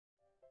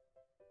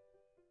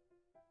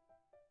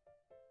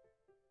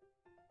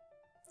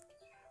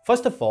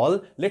First of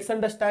all, let's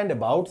understand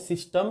about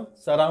system,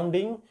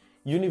 surrounding,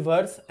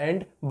 universe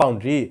and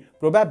boundary.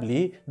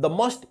 Probably the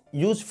most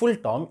useful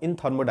term in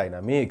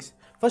thermodynamics.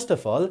 First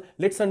of all,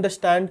 let's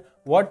understand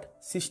what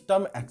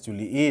system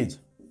actually is.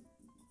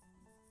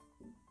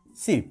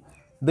 See,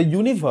 the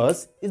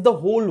universe is the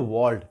whole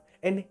world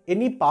and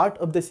any part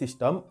of the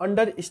system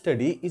under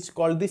study is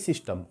called the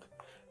system.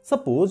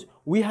 Suppose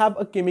we have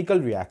a chemical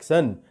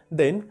reaction,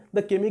 then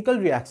the chemical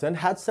reaction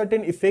has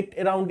certain effect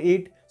around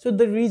it. So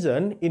the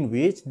region in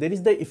which there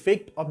is the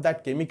effect of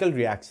that chemical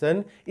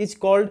reaction is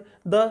called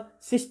the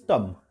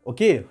system.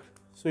 Okay,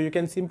 so you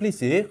can simply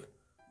say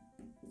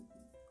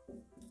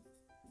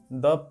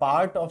the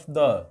part of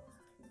the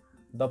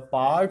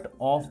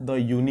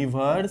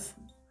universe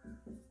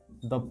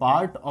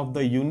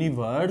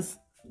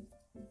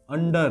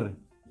under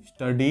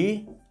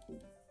study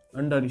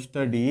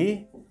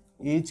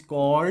is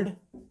called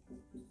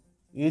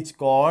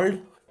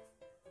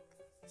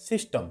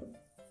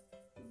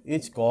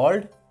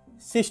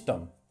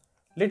system.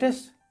 Let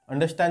us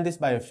understand this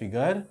by a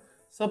figure.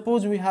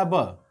 Suppose we have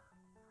a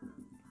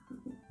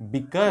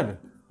beaker,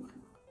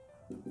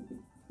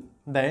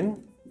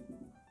 then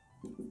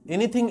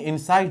anything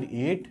inside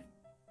it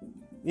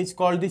is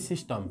called the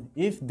system.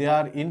 If they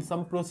are in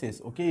some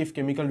process, okay, if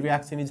chemical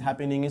reaction is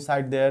happening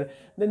inside there,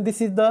 then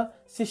this is the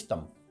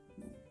system.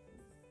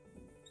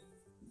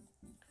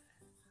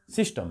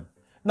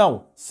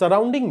 Now,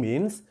 surrounding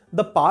means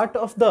the part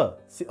of the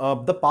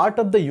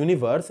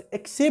universe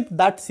except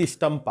that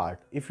system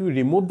part. If you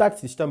remove that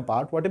system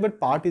part, whatever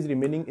part is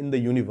remaining in the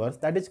universe,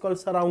 that is called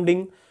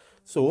surrounding.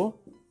 So,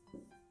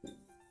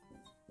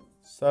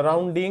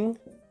 surrounding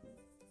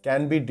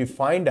can be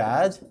defined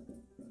as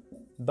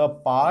the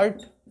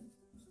part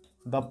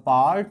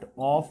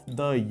of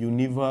the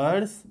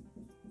universe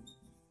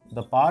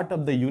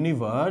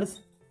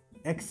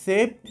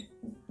except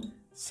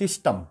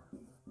system.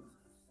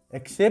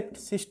 Except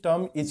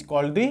system is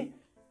called the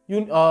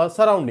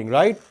surrounding,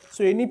 right?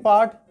 So any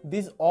part,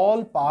 this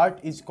all part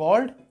is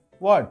called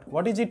what?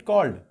 What is it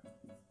called?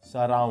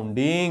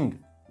 Surrounding.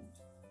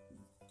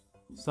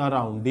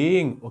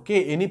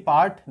 Okay, any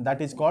part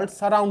that is called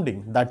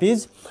surrounding, that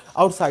is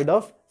outside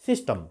of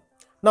system.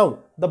 Now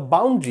the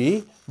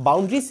boundary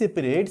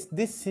separates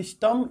this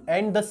system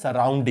and the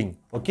surrounding.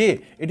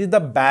 Okay, it is the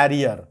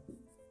barrier.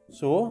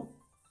 So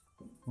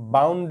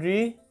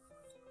boundary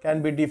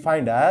can be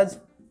defined as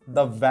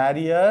the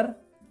barrier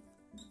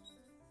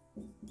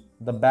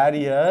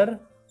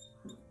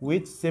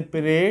which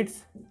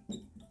separates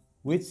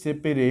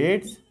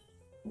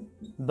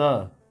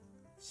the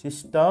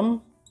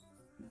system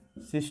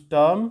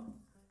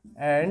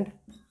and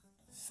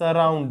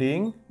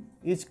surrounding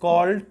is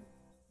called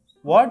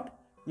what?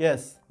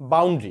 Yes,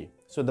 boundary.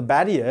 So the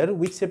barrier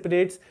which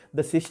separates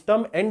the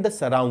system and the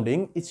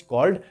surrounding is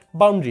called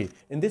boundary.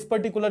 In this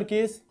particular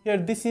case, here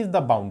this is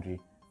the boundary.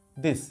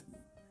 This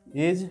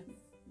is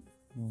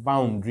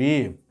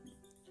boundary.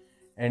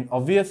 And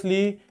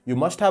obviously you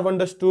must have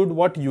understood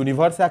what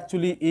universe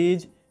actually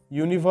is.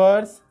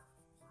 Universe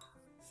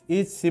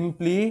is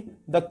simply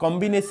the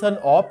combination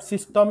of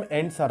system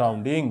and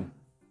surrounding.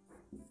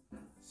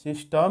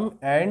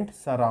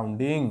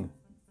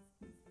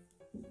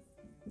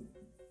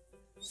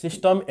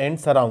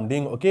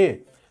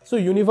 Okay, so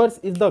universe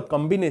is the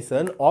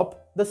combination of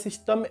the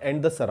system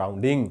and the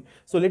surrounding.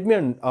 So let me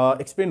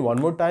explain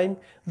one more time.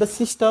 The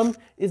system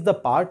is the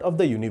part of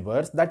the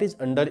universe that is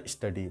under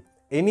study.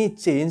 Any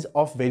change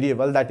of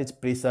variable, that is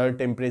pressure,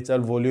 temperature,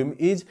 volume,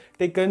 is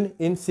taken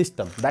in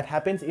system. That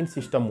happens in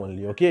system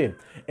only. Okay,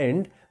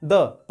 and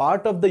the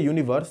part of the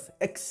universe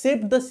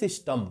except the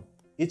system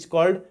is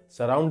called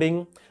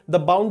surrounding. The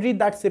boundary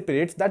that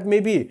separates, that may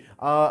be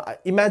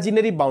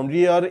imaginary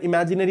boundary or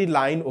imaginary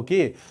line.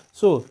 Okay,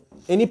 so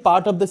any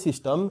part of the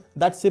system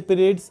that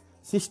separates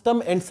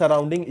system and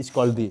surrounding is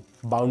called the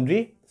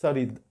boundary.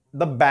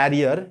 The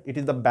barrier. It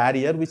is the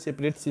barrier which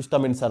separates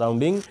system and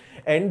surrounding,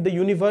 and the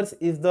universe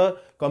is the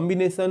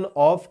combination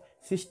of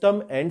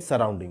system and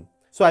surrounding.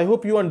 So I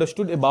hope you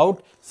understood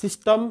about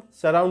system,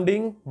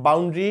 surrounding,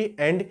 boundary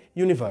and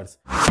universe.